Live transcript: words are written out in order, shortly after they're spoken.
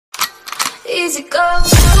easy go.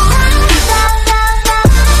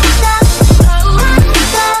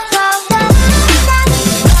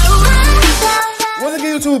 What's up,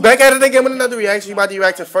 YouTube? Back at it again with another reaction. You about to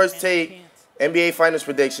react to First Take NBA Finals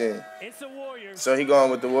prediction. It's the Warriors. So he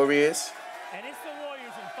going with the Warriors. And it's the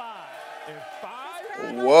Warriors in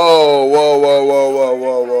 5. Whoa, whoa, whoa, whoa, whoa,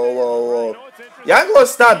 whoa, whoa, whoa, whoa. Y'all gonna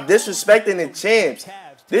stop disrespecting the champs.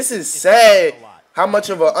 This is sad how much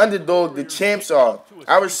of an underdog the champs are.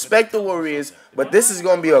 I respect the Warriors, but this is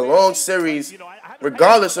gonna be a long series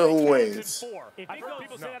regardless of who wins. If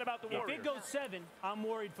it goes 7, I'm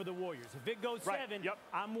worried for the Warriors. If it goes 7,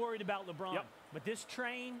 I'm worried about LeBron. But this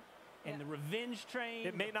train and the revenge train,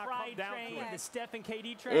 it may not come down to it. The Steph and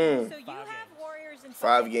KD train. So you have Warriors in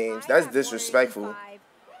 5 games. That's disrespectful.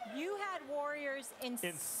 You had Warriors in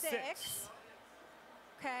 6.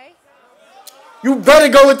 Okay. You better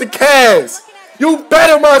go with the Cavs. You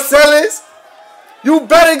better, Marcellus. You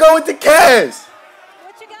better go with the Cavs.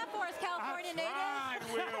 What you got for us, California native?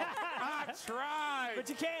 I tried. But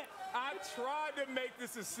you can't. I tried to make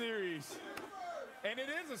this a series. And it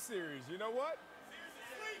is a series. You know what?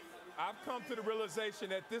 I've come to the realization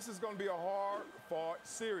that this is going to be a hard-fought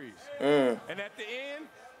series. And at the end,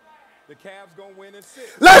 the Cavs going to win in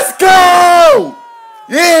 6. Let's go!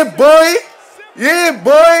 Yeah, boy. Yeah,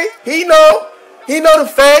 boy. He know the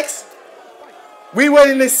facts. We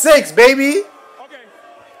winning in 6, baby. Okay.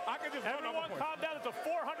 I can just Everyone calm down. It's a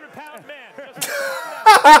 400-pound man.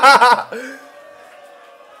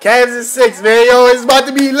 Cavs in 6, man. Yo, it's about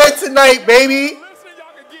to be lit tonight, baby. listen,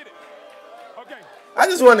 y'all can get it. Okay. I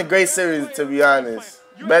just want a great series, to be honest.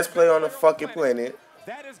 Best player on the fucking planet.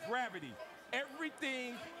 That is gravity.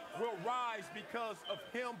 Everything will rise because of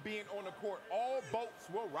him being on the court. All boats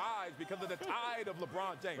will rise because of the tide of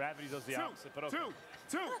LeBron James. Gravity does the opposite. But okay.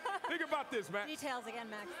 Two. Think about this, man. Details again,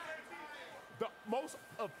 Max. The most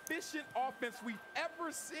efficient offense we've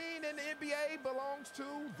ever seen in the NBA belongs to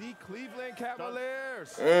the Cleveland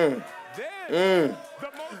Cavaliers. Then the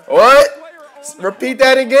most What? player on Repeat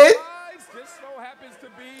that again? just so happens to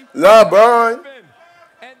be LeBron.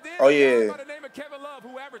 And then Oh, yeah. by the name of Kevin Love,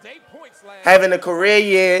 who averaged 8 points last Having a career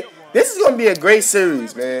year. This is going to be a great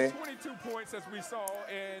series, man. 22 points as we saw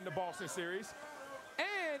in the Boston series.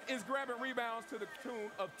 And is grabbing rebounds to the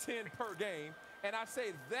tune of 10 per game. And I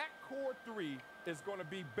say that core 3 is going to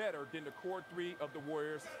be better than the core 3 of the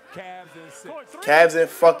Warriors, Cavs in 6. Cavs in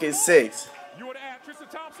fucking 6. You want to add Tristan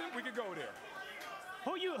Thompson? We could go there.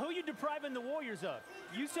 Who you depriving the Warriors of?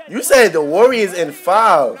 You said the Warriors in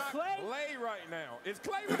 5. Clay? Clay right now. Is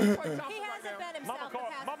Clay ready to play Thompson He right hasn't now? been himself.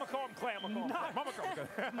 Mama call him Clay. I'm gonna call him Clay. Mama call him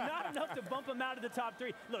Clay. Not enough to bump him out of the top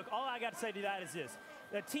 3. Look, all I got to say to that is this.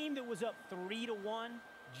 The team that was up 3-1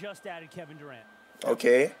 just added Kevin Durant.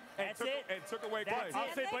 Okay. That's it. And took away Clay. That's it.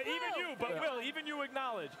 I'll say, but Will, even you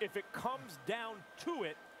acknowledge if it comes down to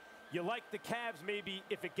it, you like the Cavs maybe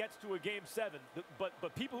if it gets to a game 7.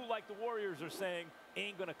 But people who like the Warriors are saying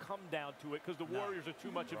ain't gonna come down to it because the Warriors are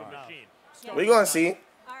too much of a machine. We're going to see.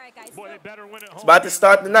 All right, guys. Boy, they better win at home. It's about to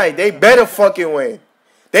start tonight. They better fucking win.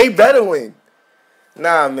 They better win.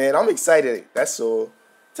 Nah, man. I'm excited. That's all.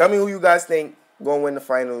 Tell me who you guys think going to win the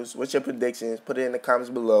finals. What's your predictions? Put it in the comments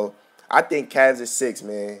below. I think Cavs is 6,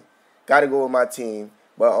 man. Got to go with my team.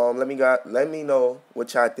 But let me know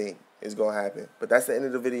what y'all think is going to happen. But that's the end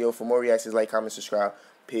of the video. For more reactions, like, comment, subscribe.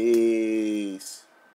 Peace.